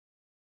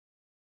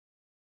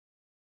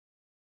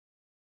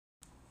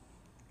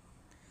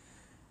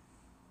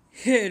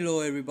Hello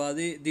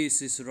everybody,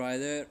 this is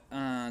Ryder.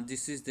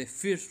 This is the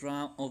first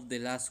round of the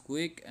last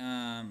week.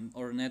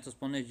 Our net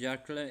opponent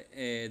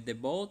Yarcla, the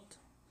bot.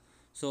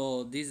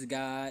 So this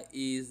guy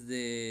is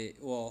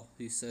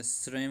he's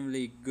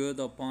extremely good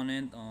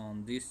opponent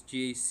on this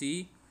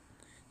GAC.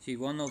 He's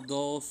one of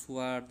those who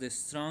are the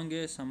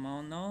strongest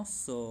among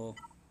us. So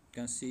you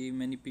can see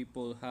many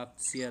people have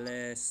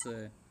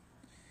CLS,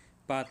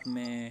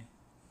 Padme,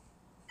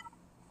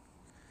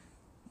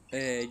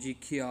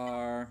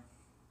 GKR,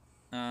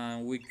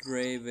 Wick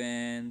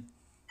Raven.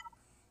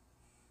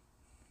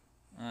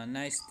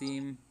 Nice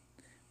team,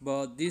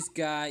 but this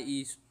guy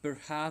is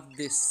perhaps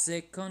the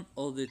second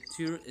or the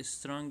third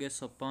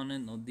strongest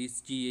opponent of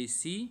this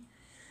GAC.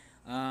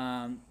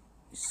 Um,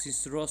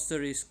 his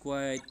roster is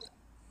quite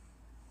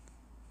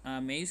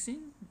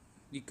amazing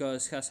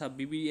because he has a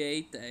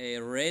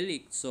BB-8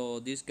 relic, so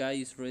this guy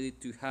is ready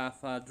to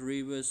have a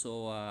Drivers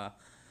or a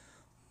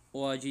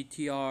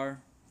GTR.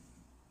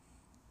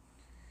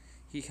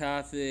 He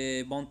has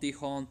bounty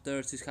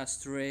hunters, he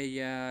has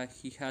Treya,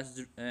 he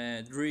has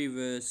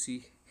Drivers,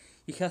 he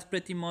has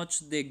pretty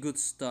much the good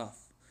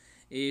stuff.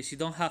 She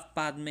don't have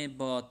Padme,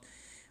 but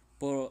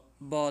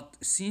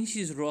since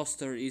his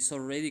roster is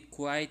already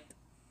quite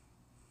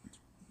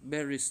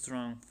very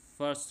strong,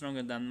 far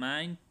stronger than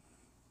mine,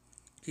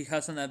 he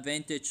has an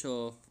advantage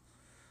of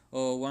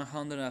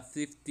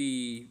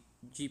 150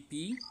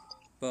 GP.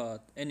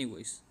 But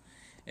anyways,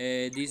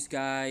 this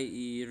guy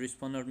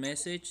responded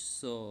message,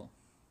 so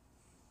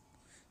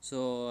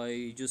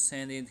I just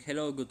send it,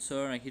 hello good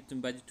sir, I'm here to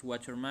invite you to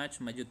watch your match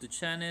on my YouTube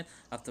channel.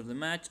 After the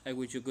match, I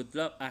wish you good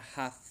luck. I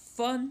have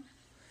fun.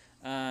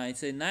 I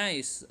say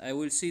nice. I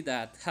will see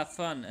that. Have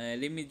fun.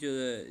 Leave me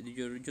your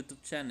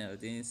YouTube channel.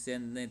 Didn't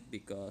send it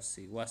because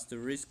it was too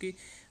risky.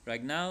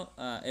 Right now,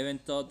 even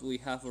thought we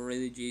have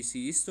already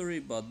GC history,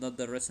 but not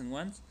the recent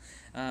ones.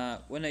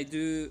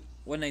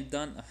 When I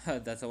done,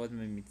 that's was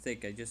my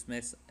mistake. I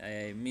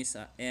miss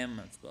a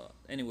M. But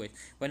anyway,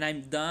 when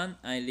I'm done,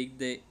 I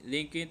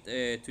link it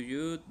to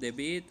you the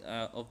bit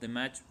of the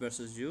match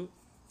versus you.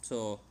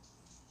 So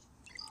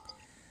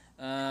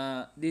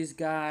this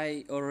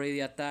guy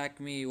already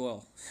attacked me.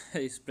 Well,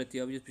 it's pretty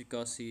obvious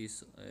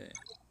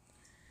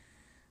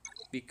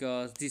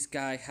because this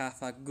guy have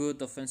a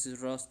good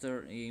offensive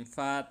roster. In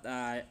fact,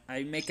 I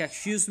make a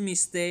huge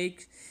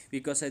mistake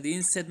because I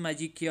didn't set my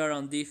GKR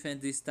on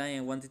defense this time.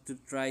 I wanted to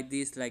try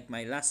this like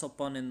my last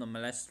opponent on my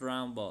last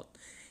round, but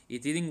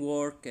it didn't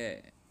work.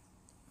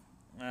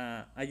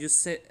 I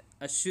just said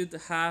I should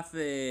have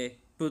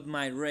put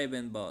my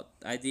Raven, but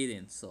I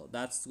didn't. So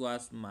that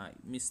was my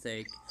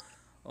mistake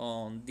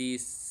on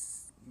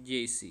this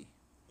JC.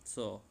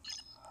 So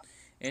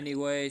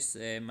anyways,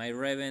 my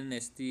Raven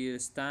is still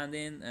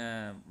standing.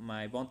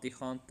 My bounty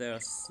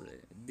hunters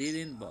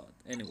didn't, but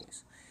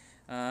anyways.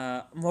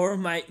 More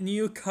my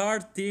new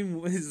card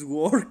team is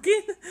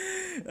working.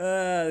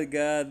 Oh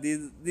god,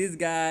 this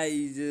guy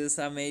is just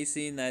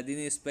amazing. I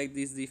didn't expect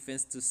this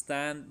defense to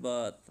stand,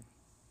 but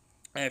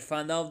I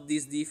found out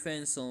this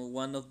defense on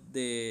one of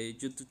the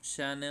YouTube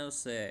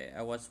channels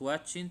I was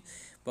watching,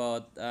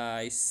 but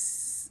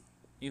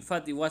in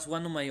fact it was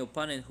one of my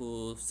opponents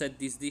who set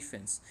this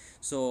defense.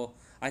 So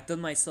I told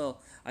myself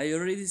I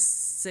already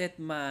set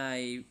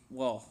my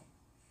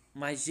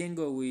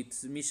Django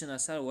with Mission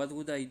Assault. What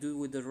would I do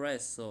with the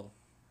rest? So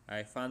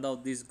I found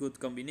out this good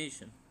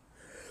combination.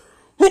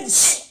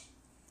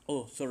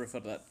 Oh, sorry for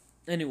that.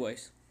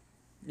 Anyways,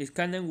 it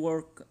kind of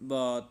work,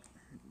 but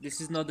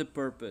this is not the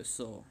purpose.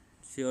 So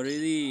she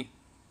already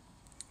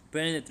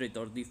penetrate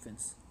our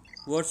defense.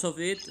 Worst of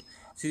it,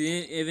 she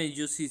didn't even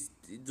use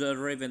the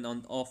Raven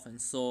on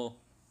offense. So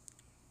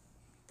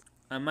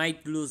I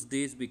might lose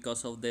this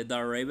because of the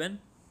Dark Raven.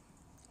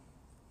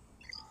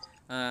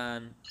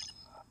 And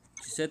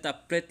she set a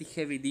pretty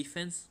heavy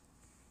defense.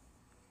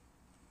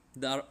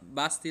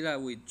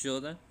 Bastila with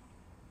Jordan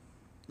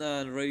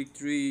and Rayder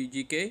 3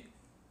 GK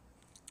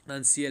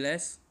and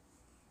CLS.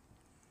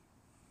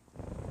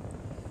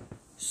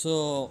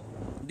 So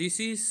this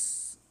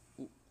is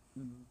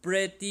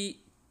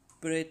pretty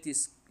pretty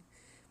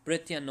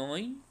pretty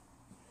annoying.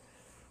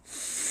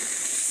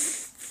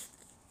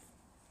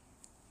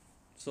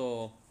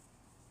 So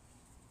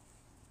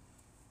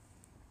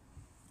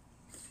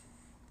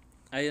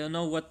I don't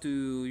know what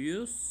to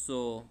use.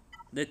 So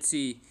let's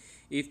see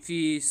if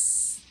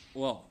his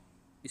CLS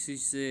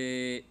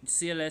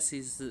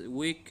is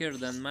weaker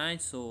than mine.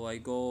 So I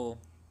go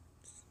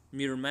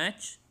mirror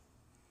match.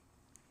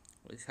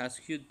 It has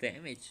huge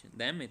damage.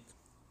 Damn it.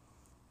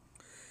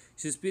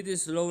 His speed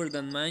is lower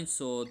than mine,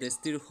 so there's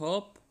still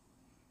hope.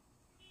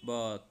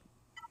 But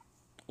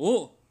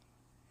oh,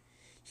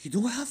 he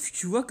don't have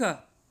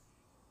Chewbacca.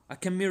 I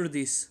can mirror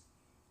this.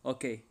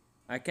 Okay,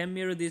 I can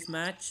mirror this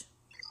match.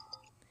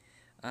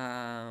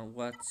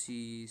 What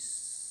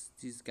is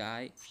this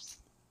guy?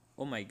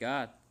 Oh my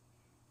god,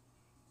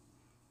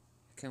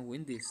 I can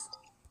win this.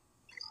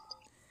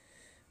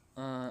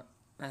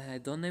 I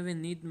don't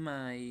even need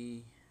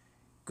my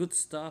good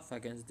stuff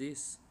against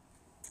this.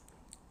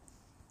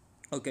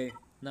 Okay,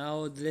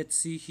 Now let's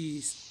see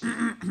his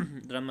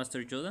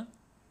Grandmaster Yoda.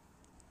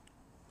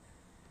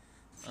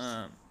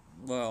 Um,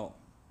 well,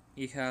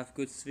 he have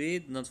good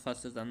speed, not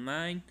faster than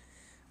mine.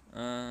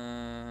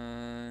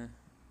 Uh,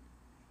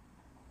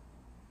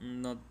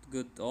 Not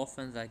good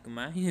offense like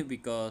mine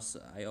because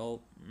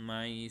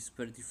mine is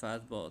pretty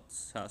fast but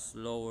has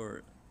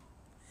lower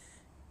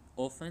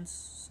offense.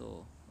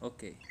 So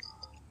okay,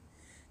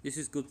 this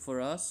is good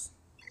for us.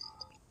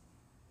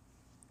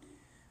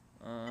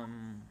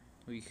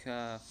 We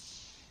have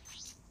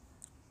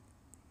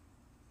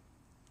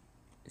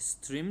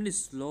extremely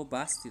slow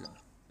Bastila.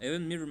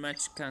 Even mirror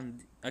match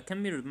I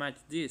can mirror match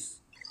this,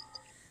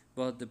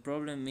 but the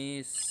problem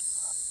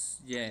is,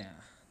 yeah,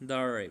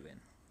 Dark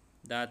Raven.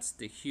 That's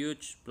the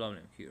huge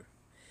problem here.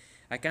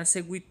 I can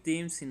set with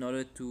teams in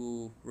order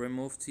to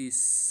remove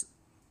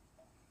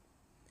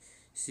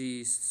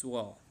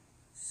well,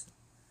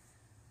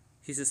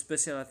 his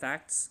special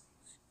attacks.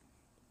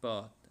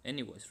 But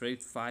anyways,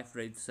 rate 5,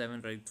 rate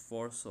 7, rate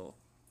 4, so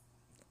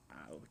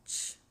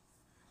ouch.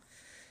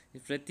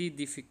 It's pretty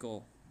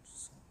difficult.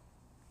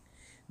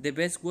 The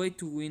best way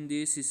to win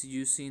this is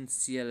using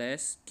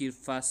CLS, kill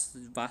fast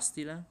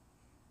Bastila,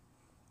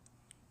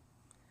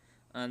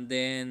 and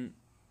then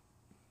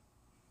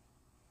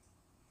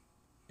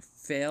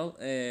fail,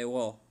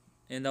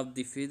 end up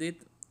defeated,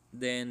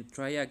 then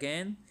try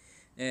again,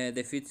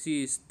 defeat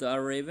his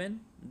Dark Raven,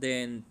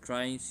 then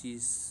try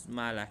his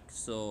Malak.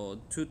 So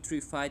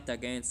 2-3 fight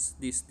against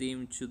this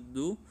team should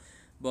do,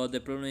 but the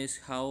problem is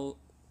how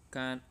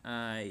can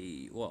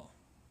I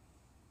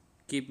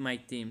keep my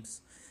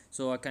teams.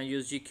 So I can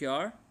use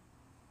GKR,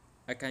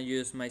 I can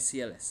use my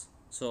CLS.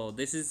 So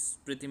this is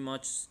pretty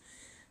much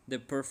the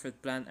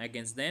perfect plan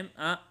against them.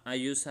 I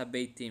use a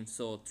bait team,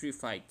 so 3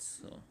 fights.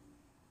 So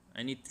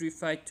I need 3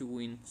 fights to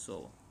win,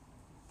 so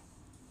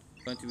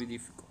it's going to be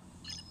difficult.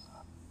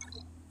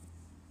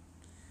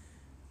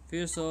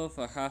 First off,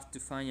 I have to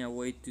find a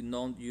way to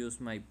not use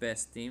my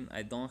best team.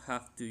 I don't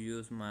have to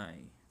use my...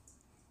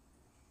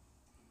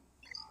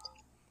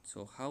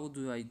 So how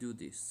do I do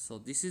this? So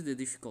this is the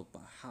difficult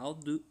part. How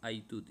do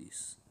I do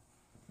this?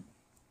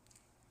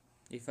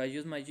 If I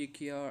use my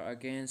GKR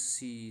against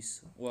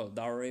his...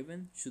 Dark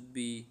Raven should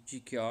be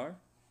GKR,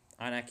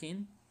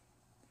 Anakin,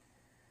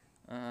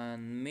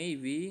 and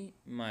maybe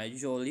my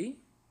Jolly.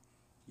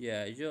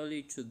 Yeah,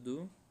 Jolly should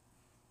do.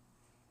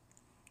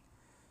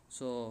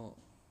 So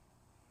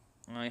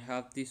I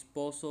have this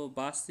Pozo,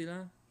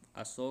 Bastila,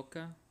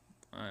 Ahsoka,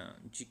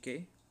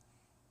 GK.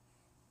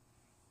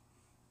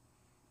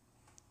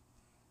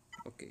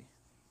 Okay.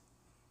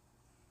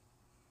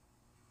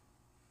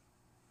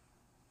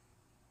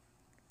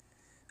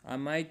 I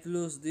might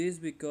lose this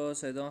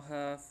because I don't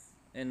have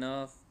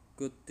enough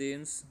good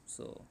teams,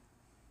 so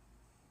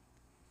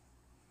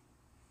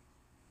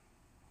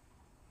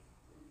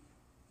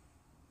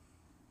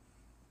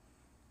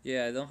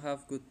yeah, I don't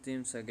have good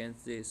teams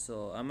against this,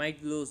 so I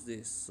might lose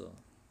this, so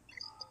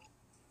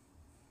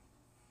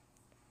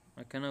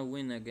I cannot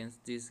win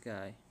against this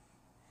guy.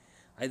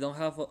 I don't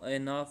have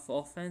enough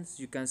offense.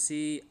 You can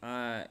see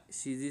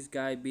this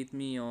guy beat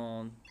me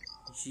on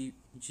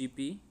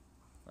GP.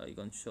 I'm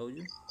gonna show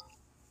you.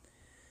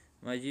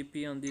 My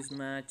GP on this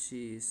match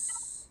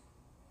is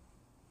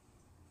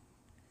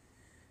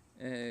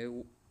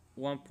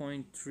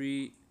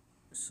 1.3,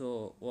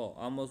 so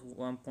almost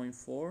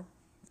 1.4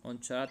 on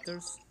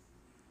charters,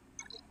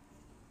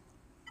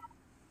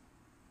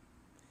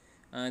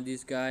 and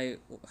this guy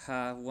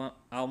have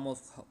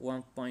almost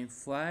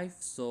 1.5,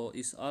 so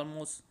it's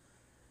almost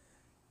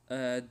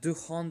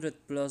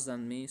 200 plus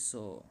than me.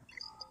 So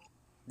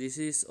this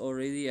is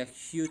already a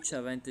huge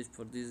advantage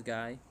for this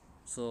guy.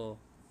 So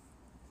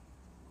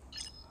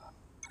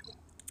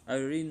I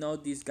already know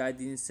this guy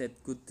didn't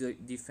set good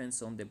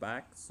defense on the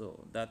back,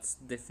 so that's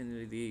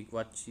definitely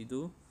what she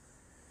do.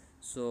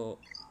 So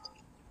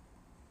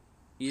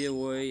either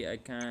way, I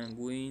can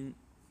win.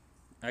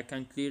 I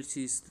can clear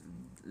his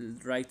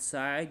right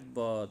side,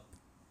 but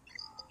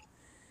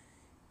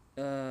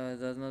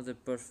that's not the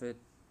perfect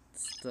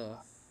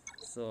stuff.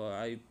 So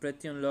I'm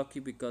pretty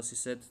unlucky because he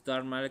set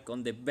Dark Malak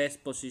on the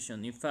best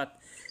position. In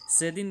fact,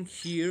 setting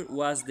here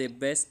was the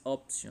best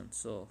option.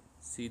 So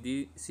she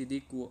did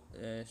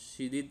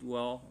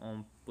well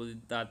on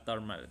putting that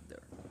Dark Malak there.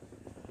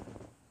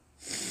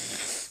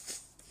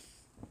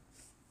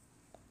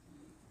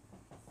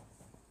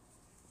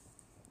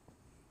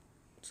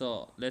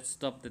 So let's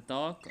stop the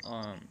talk.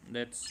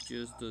 Let's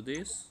just do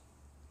this.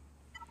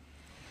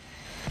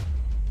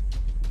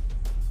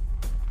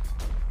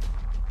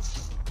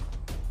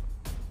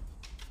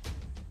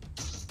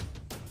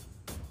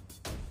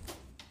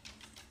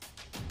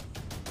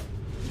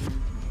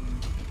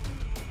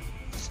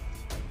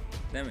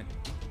 Damn it.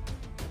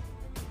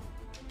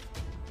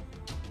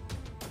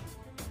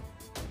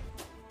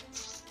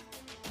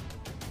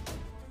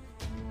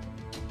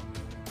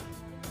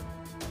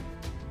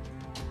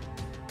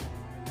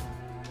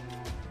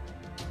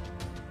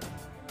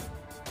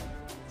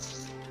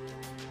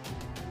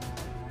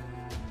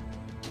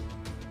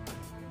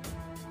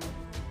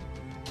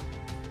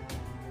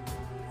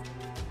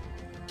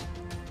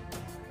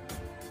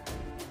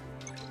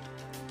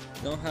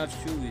 Don't have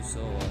Shubi, so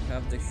I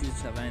have the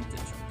huge advantage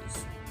on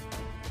this.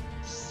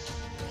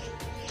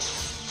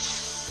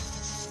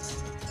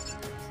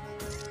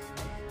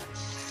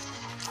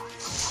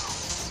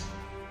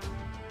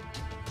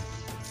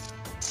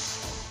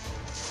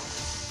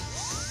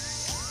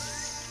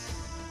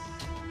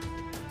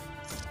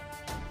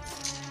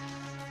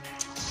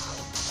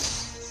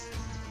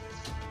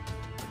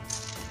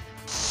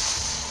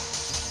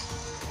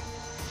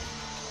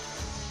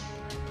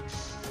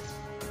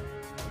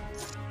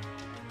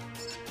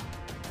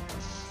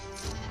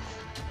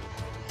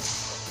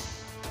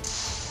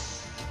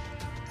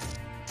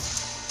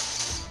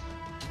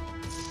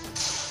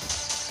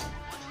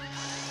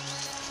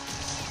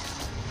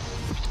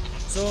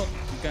 So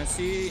you can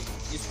see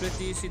it's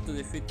pretty easy to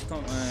defeat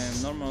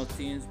normal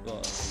teams,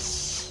 but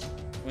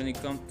when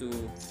it comes to,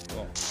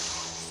 well,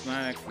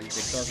 Smack is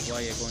the cause why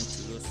I'm going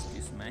to lose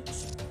this match.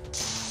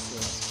 So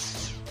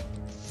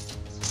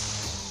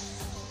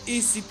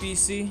easy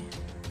peasy.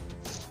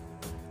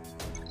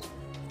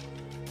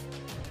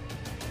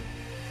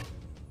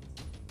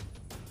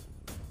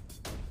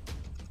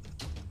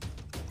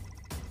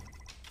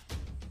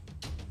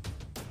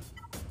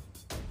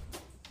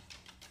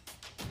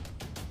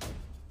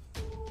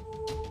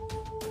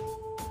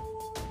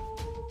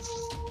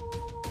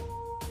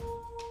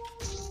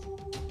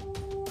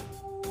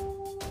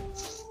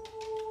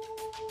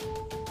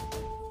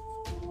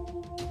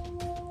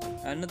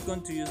 I'm not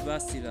going to use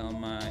Bastila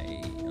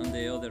on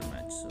the other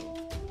match, so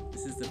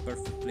this is the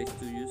perfect place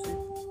to use it.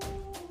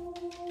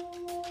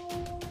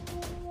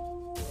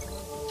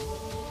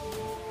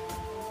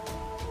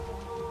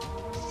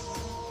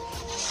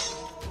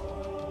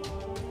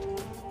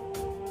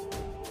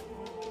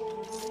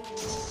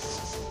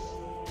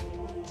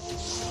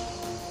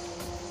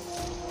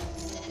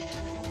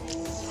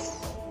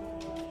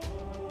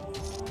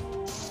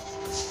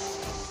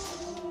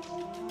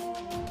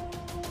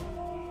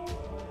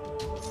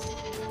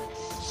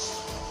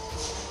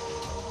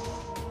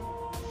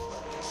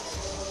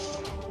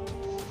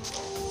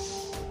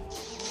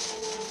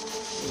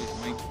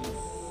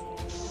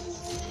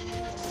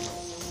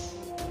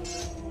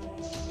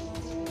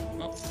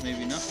 No,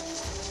 maybe not.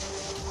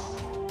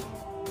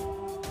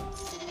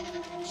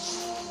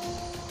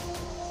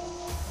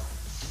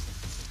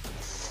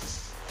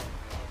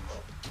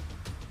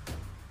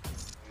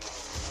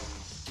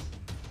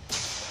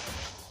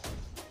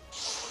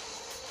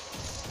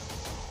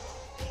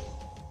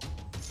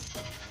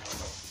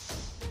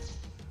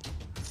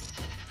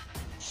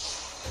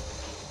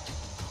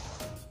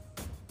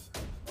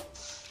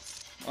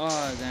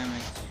 Oh,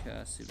 damage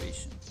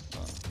evasion.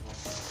 Oh,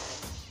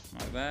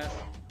 my bad.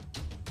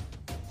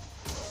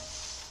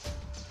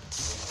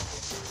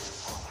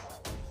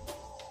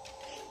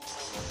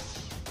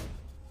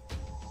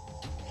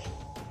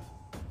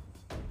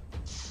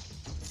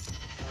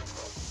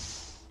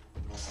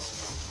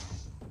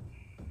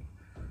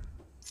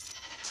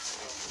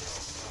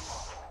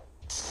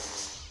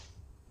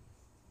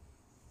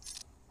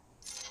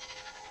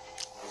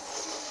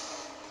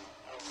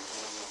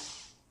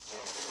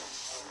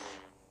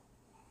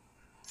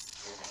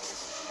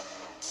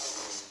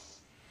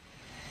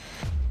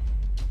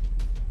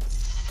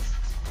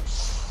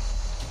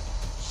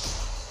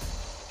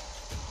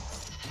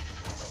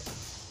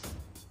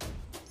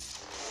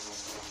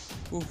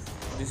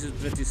 Oof, this is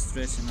pretty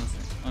stressing,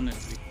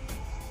 honestly.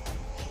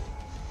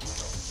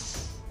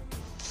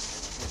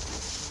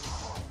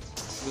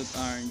 Good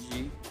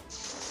RNG.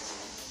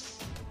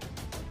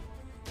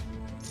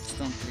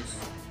 Stun, please.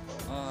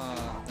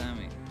 Ah, damn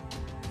it.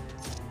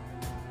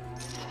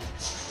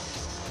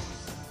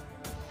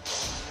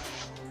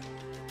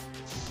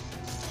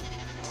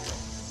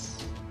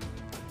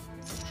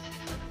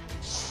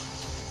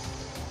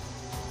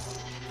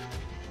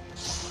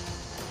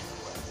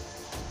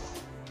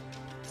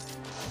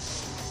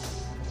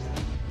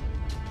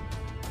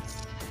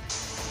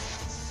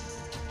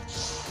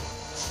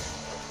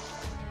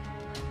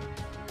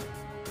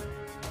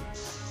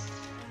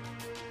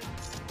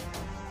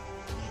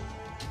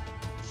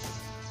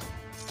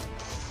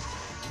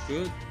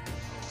 Good.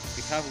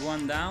 We have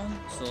one down,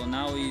 so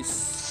now he's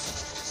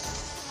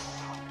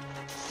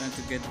trying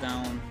to get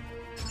down.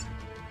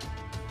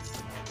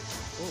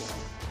 Oh,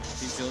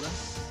 he's Jordan.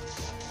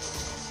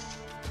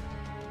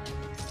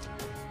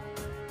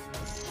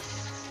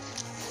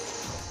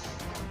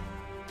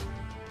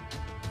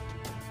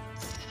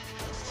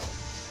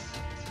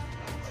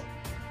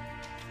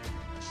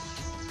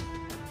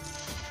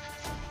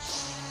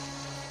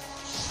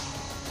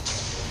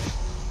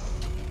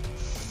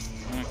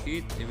 One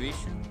hit,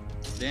 evasion.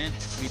 Then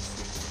hit.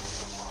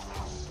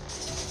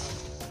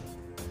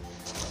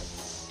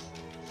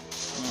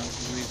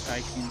 He will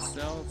hide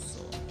himself,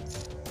 so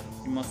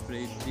he must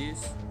play this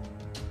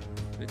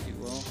pretty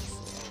well.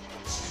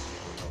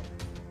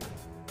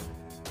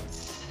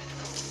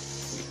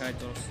 So we hide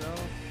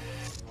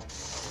ourselves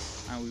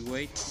and we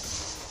wait.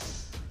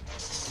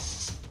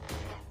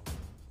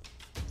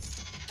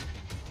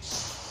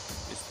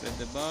 We spread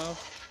the buff,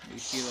 we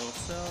heal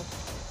ourselves.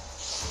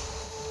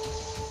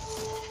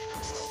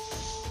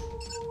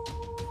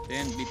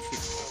 then beat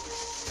hit.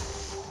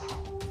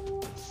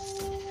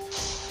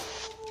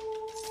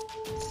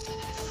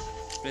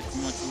 Pretty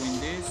much win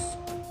this.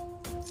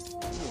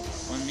 Ooh,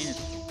 1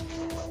 minute.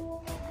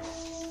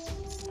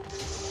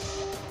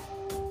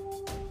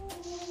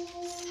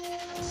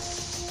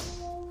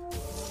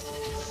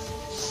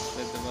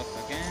 Let the buff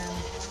again.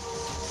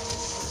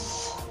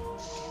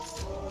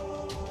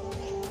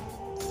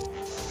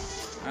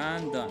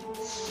 And done.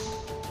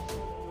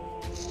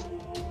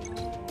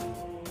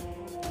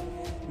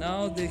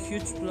 Now the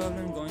huge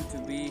problem going to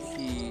be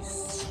his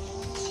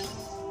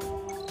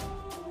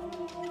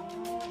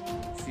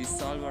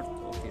Salvard.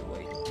 Okay,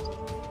 wait.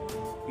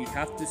 We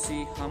have to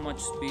see how much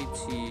speed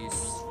his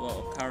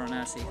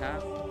Caronasi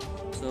have.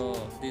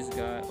 So this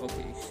guy,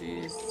 okay,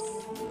 she's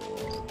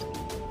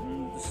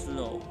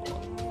slow.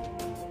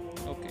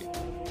 Okay,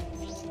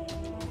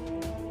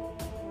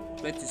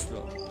 pretty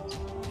slow.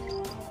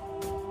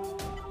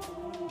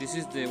 This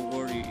is the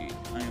worry.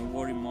 I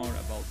worry more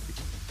about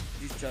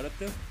this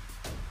character.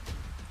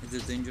 It's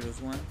a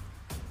dangerous one.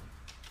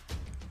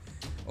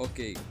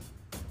 Okay.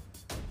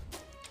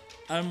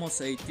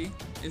 Almost 80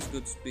 is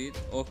good speed.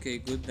 Okay,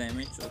 good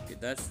damage. Okay,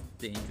 that's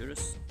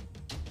dangerous.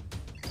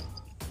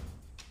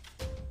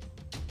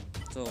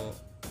 So,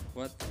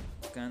 what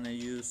can I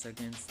use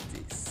against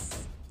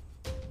this?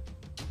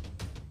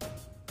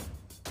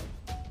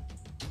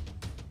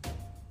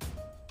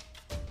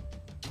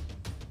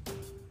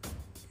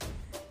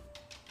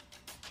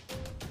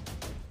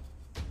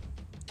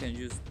 Can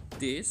use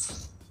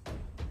this.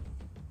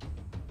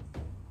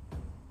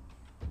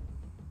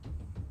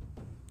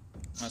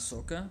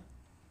 Ahsoka.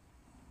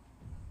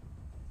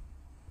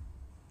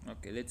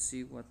 Okay, let's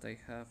see what I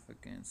have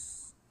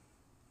against.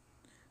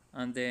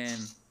 And then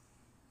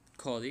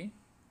Cody.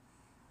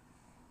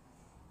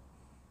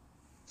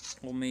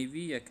 Or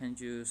maybe I can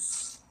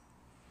use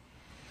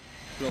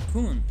Plo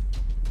Koon.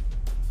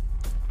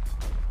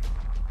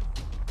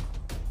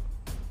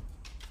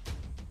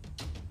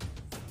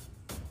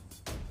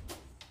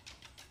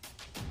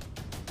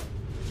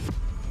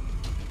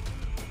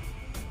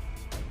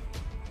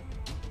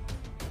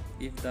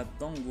 If that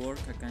don't work,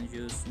 I can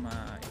use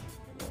my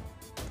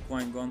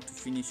Qui-Gon to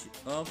finish it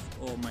off,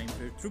 or my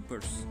Imperial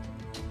Troopers.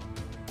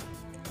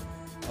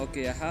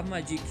 Okay, I have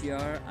my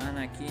GKR,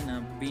 Anakin,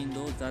 and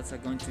Bindle. That's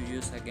I'm going to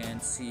use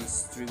against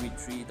his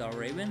 3v3 Darth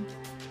Raven.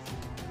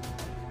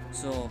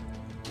 So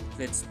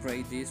let's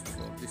pray this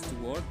for this to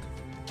work.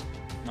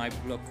 My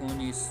Plo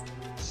Koon is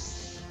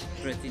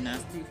pretty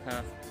nasty,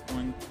 have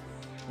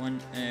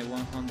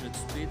 100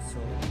 speed, so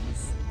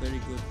it's very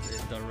good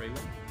Darth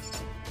Raven.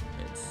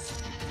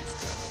 Let's keep this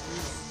guy,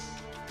 please.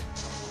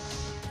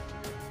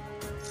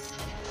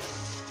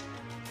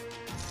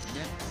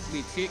 Yeah,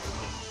 beat hit,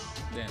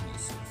 then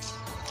easy.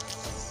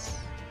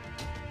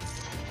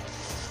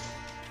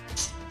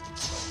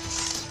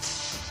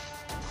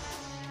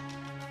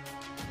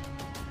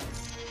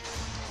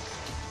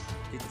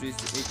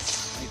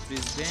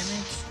 Increase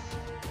damage.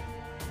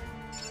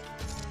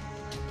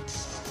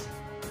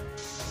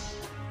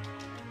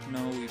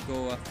 Now we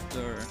go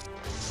after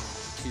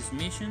his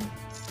mission.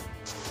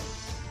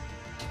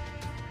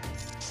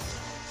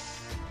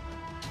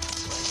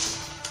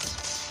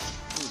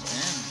 Oh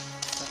damn,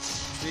 that's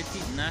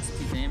pretty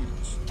nasty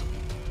damage.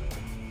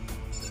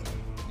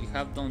 We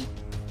have done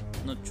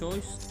no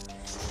choice.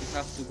 We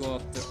have to go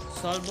after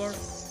Salvard.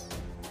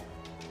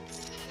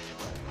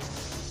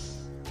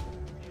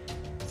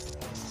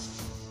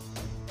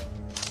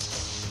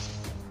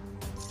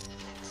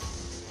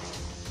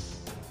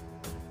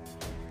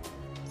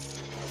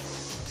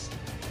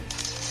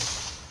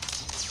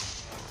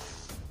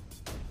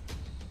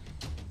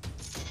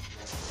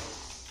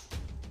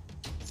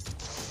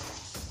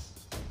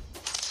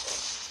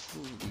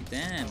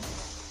 Damn,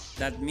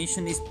 that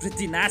mission is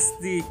pretty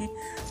nasty.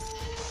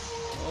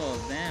 Oh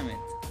damn it.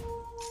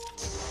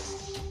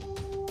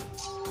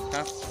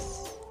 Have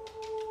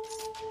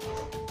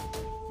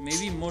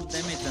maybe more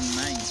damage than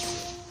mine.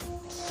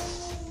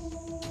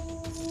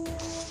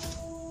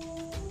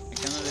 I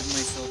cannot let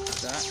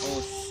myself die. Oh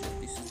shit,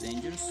 this is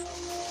dangerous.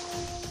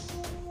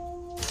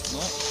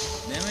 No,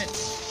 damn it.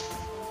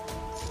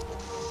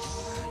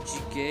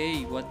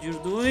 GK, what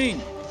you're doing?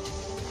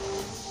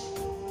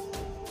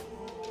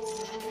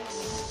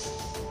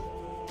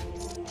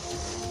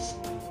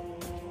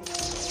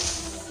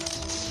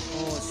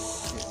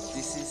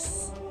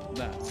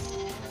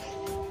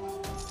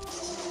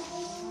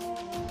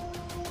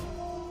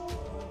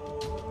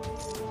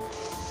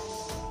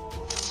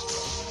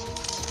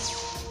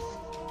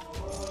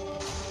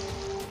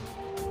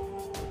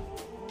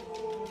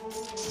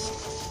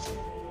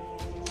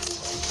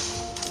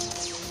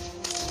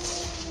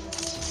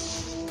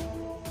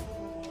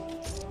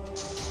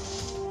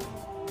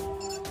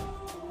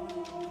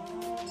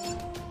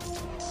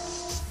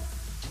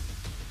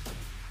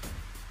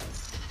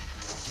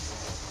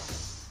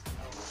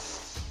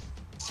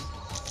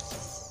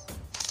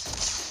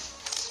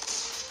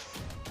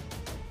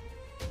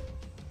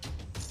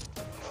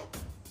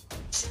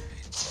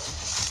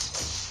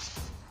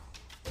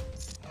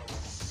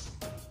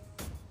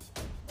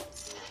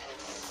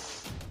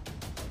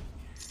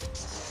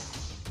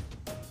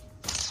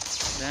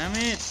 Damn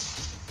it!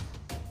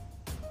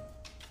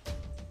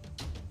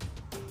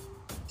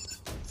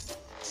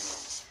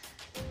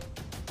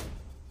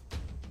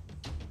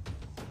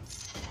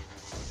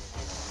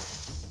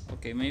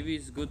 Okay, maybe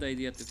it's a good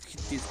idea to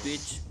hit this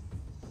bitch.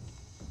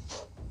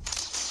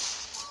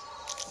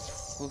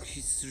 Oh,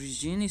 his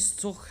regen is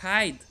so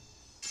high.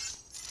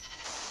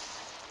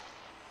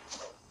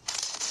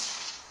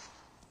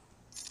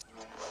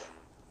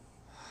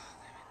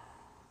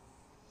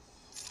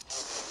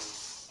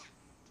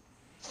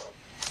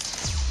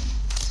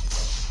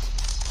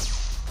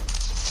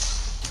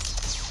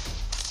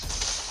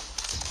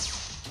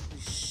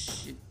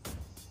 Shit.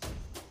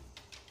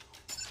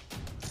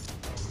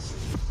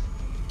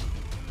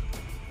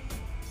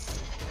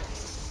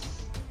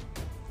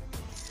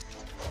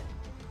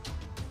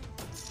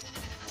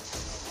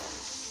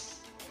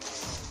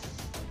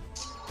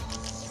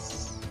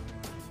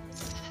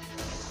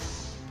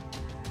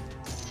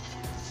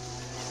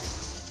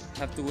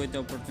 Have to wait the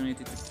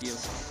opportunity to kill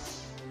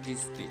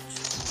this bitch.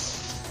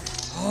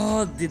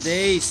 Oh, the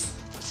days.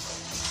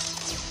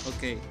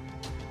 Okay.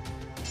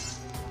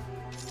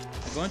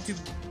 I'm going to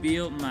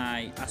build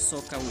my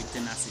Ahsoka with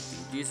tenacity.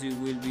 This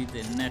will be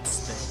the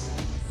next step.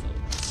 So,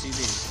 see,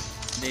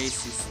 the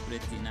days is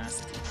pretty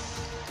nasty.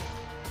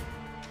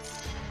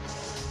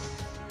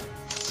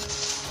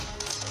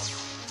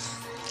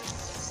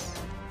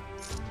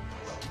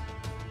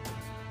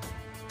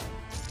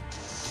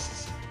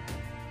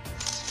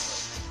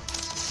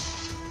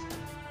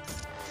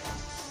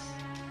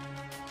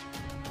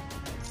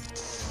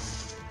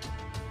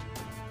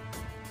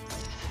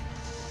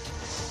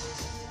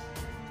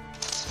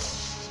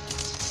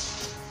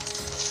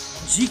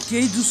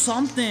 GK, do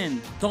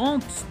something!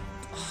 Don't!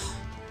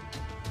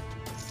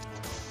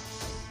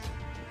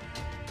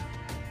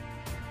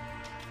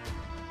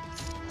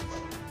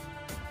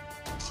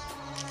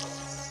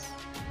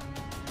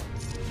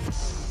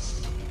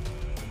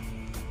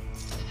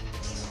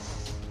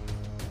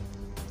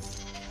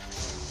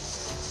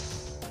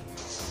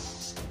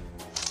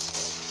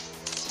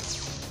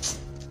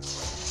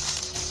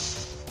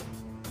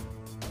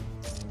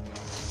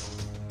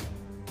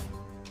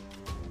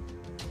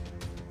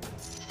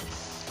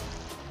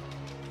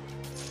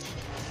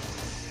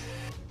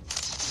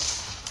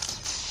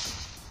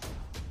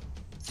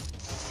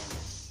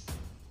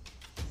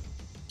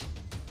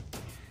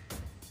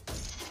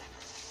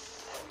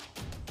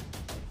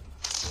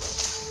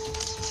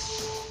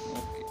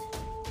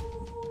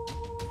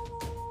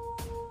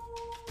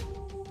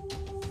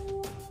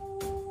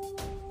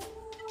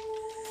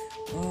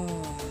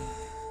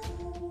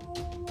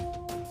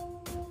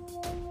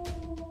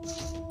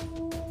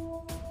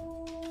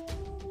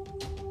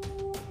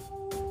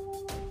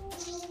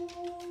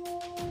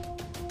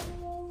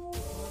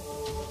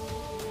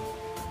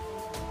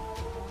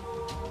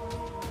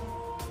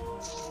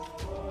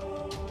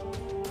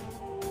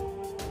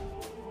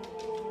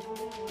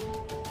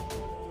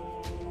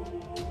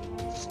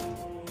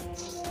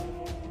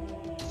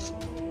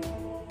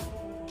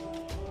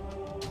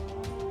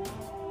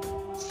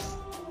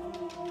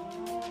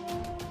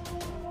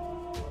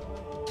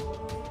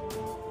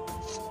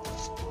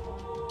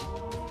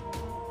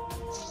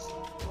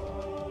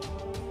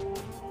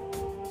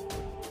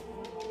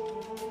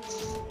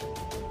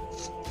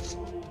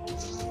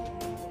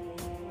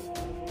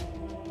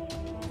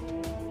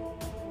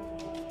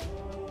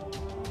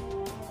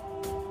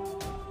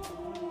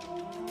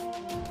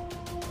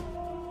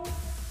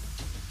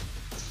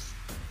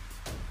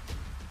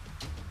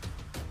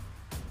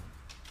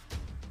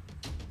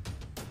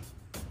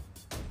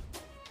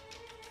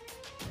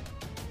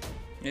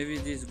 Maybe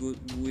this will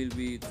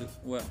be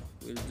will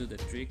do the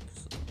trick.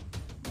 So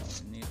now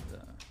we need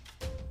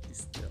this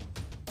spell.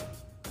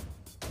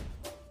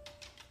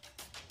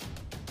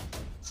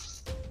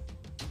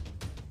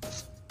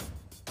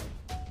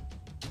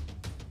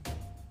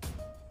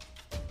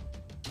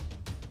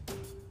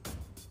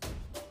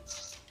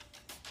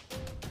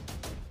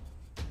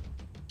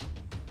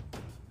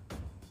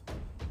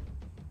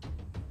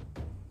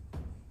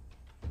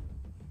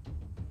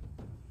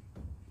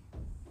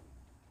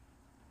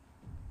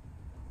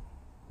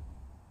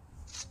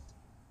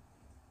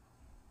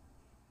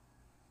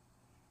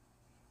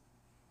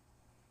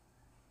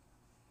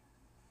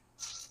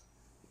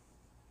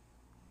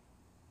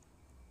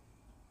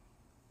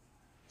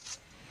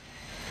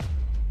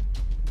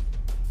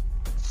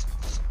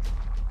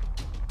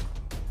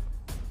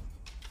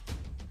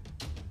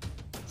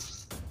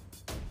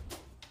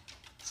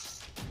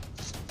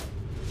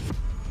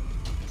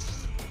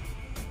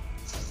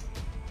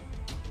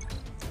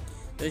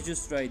 Let's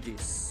just try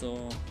this.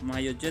 So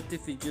my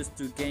objective is just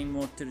to gain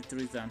more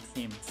territory than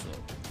him, so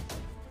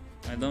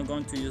I don't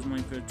going to use my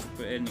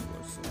trooper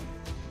anymore. So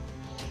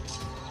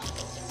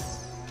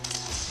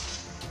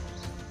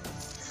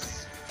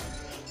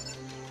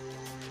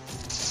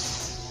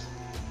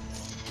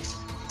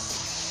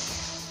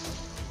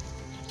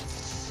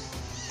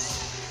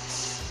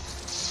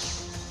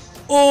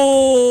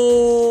oh,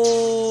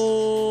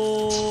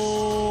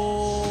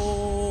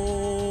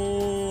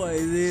 I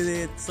did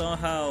it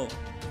somehow.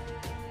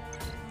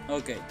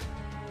 Okay.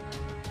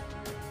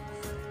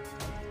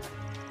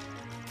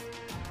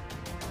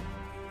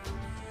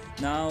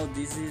 Now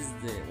this is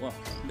the, well,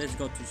 let's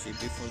go to see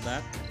before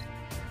that.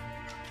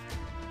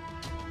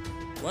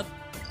 What?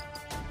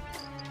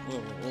 Whoa,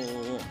 whoa,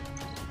 whoa, whoa.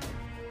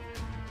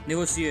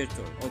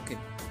 Negotiator, okay.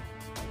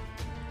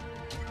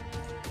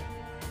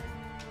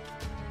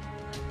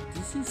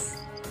 This is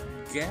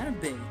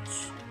garbage.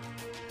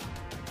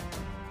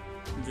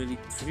 Really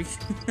tricky.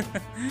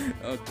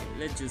 Okay,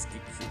 let's just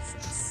keep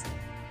shots.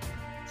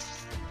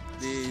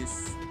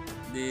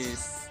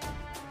 This,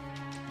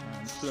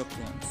 and clock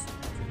ones.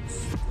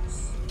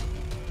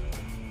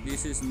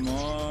 This is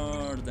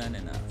more than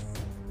enough.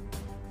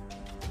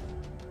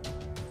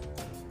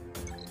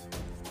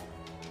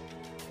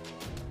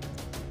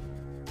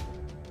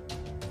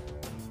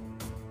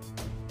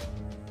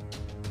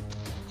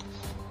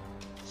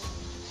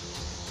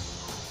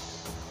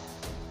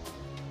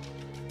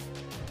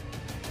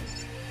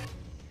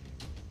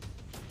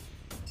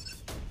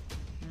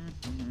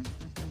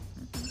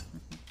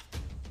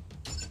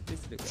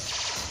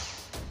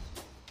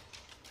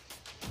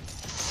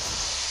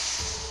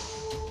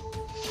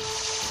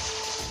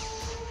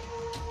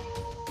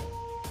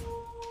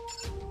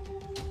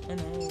 Oh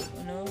no,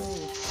 oh no.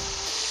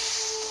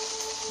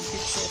 You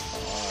hit so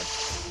hard.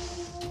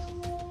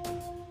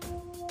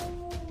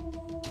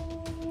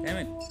 Damn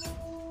it.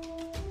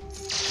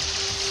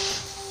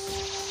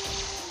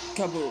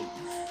 Kaboom.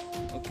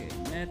 Okay,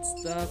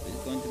 next up is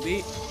going to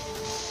be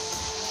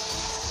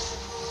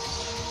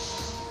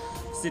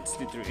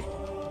 63.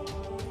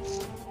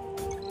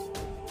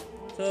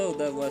 So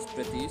that was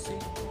pretty easy.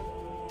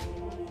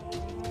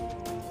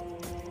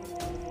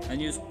 I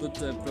just put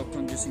the proc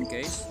on just in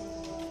case.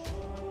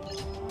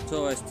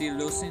 So I'm still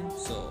losing,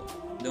 so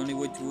the only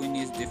way to win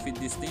is defeat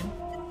this team.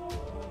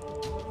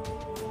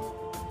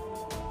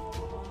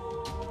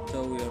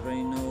 So we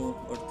already know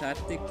our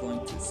tactic,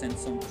 going to send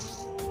some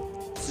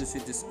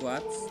suicide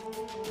squads.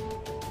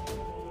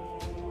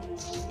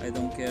 I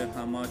don't care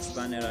how much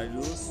banner I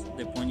lose,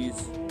 the point is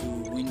to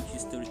win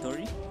his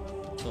territory.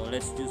 So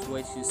let's just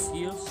waste his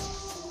heals.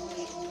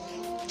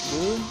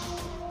 Boom,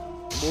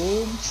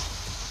 boom,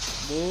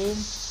 boom.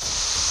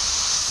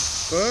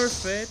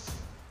 Perfect.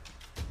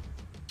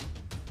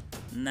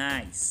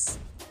 Nice.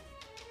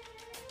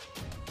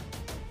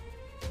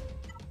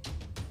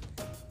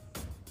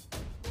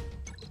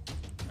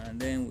 And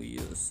then we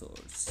use our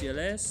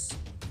CLS.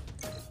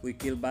 We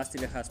kill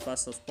Bastille as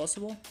fast as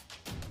possible.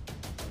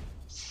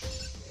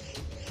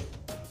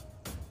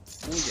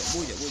 Booyah,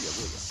 booyah, booyah,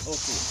 booyah.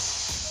 Okay.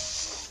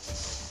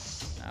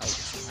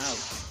 Ouch,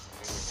 ouch.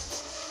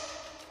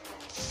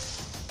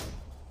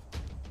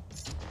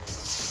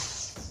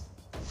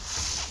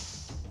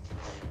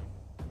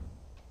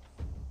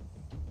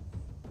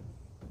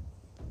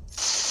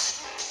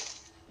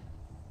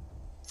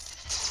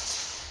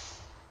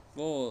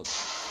 Oh.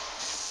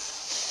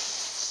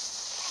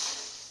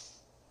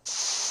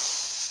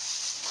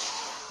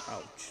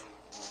 Ouch.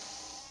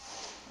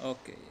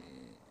 Okay.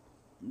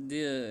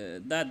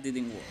 That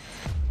didn't work.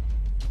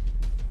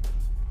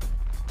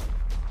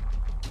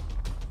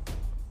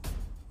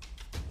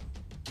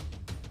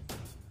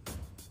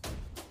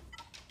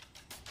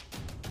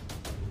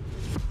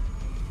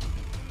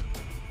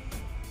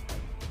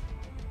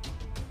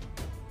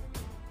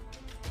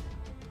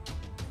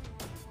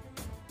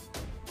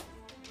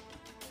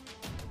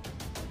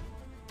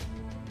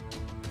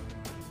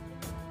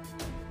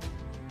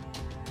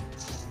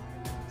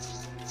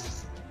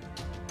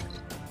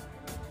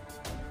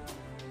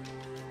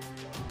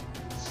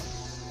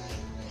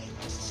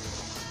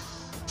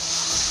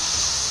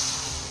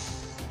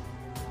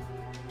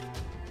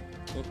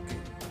 Okay.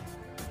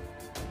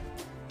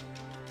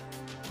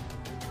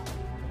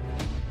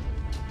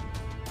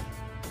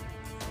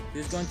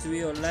 This is going to be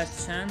your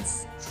last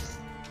chance.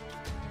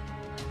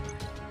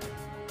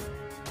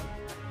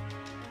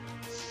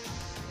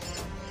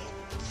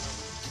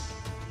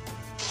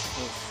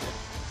 Oh shit.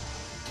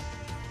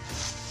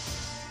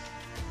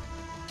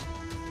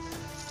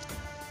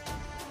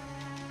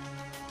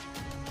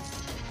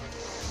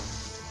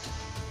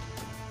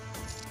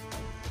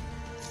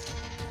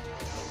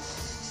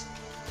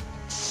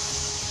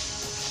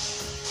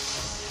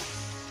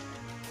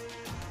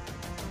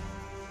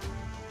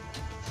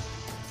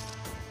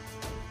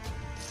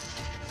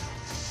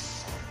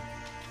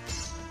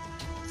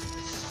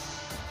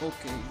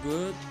 Okay,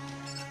 good.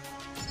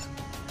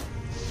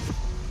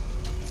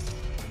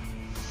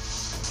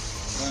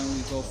 When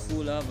we go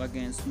full up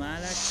against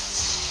Malak.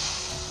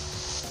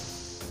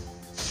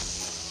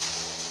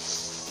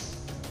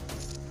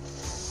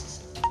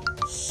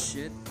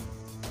 Shit.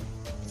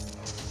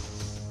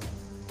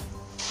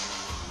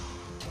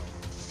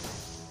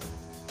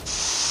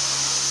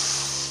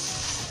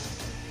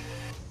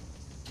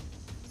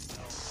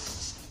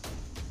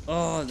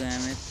 Oh,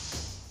 damn it.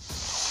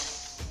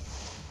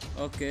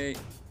 Okay.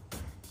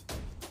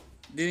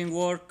 Didn't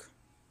work.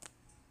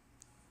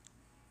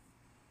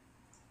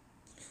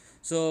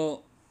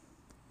 So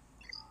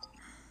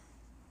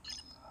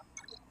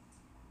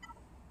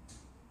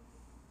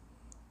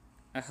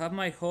I have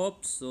my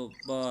hopes, so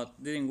but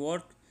didn't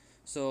work.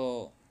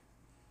 So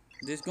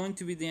this is going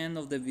to be the end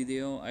of the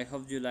video. I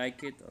hope you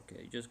like it.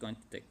 Okay, just going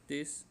to take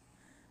this.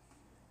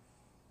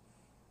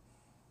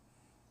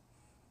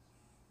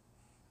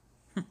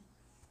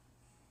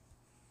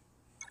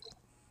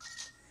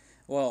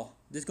 Well,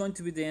 this is going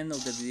to be the end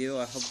of the video.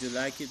 I hope you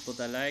like it. Put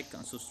a like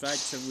and subscribe,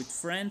 share with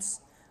friends.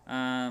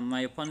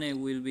 My opponent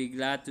will be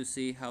glad to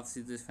see how this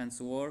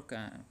defense work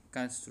and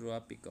can't screw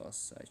up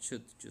because I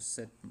should just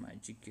set my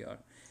GQR.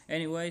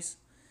 Anyways,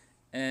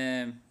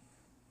 this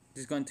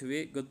is going to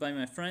be goodbye,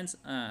 my friends,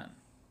 and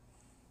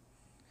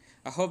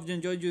I hope you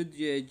enjoyed your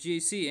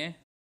GAC.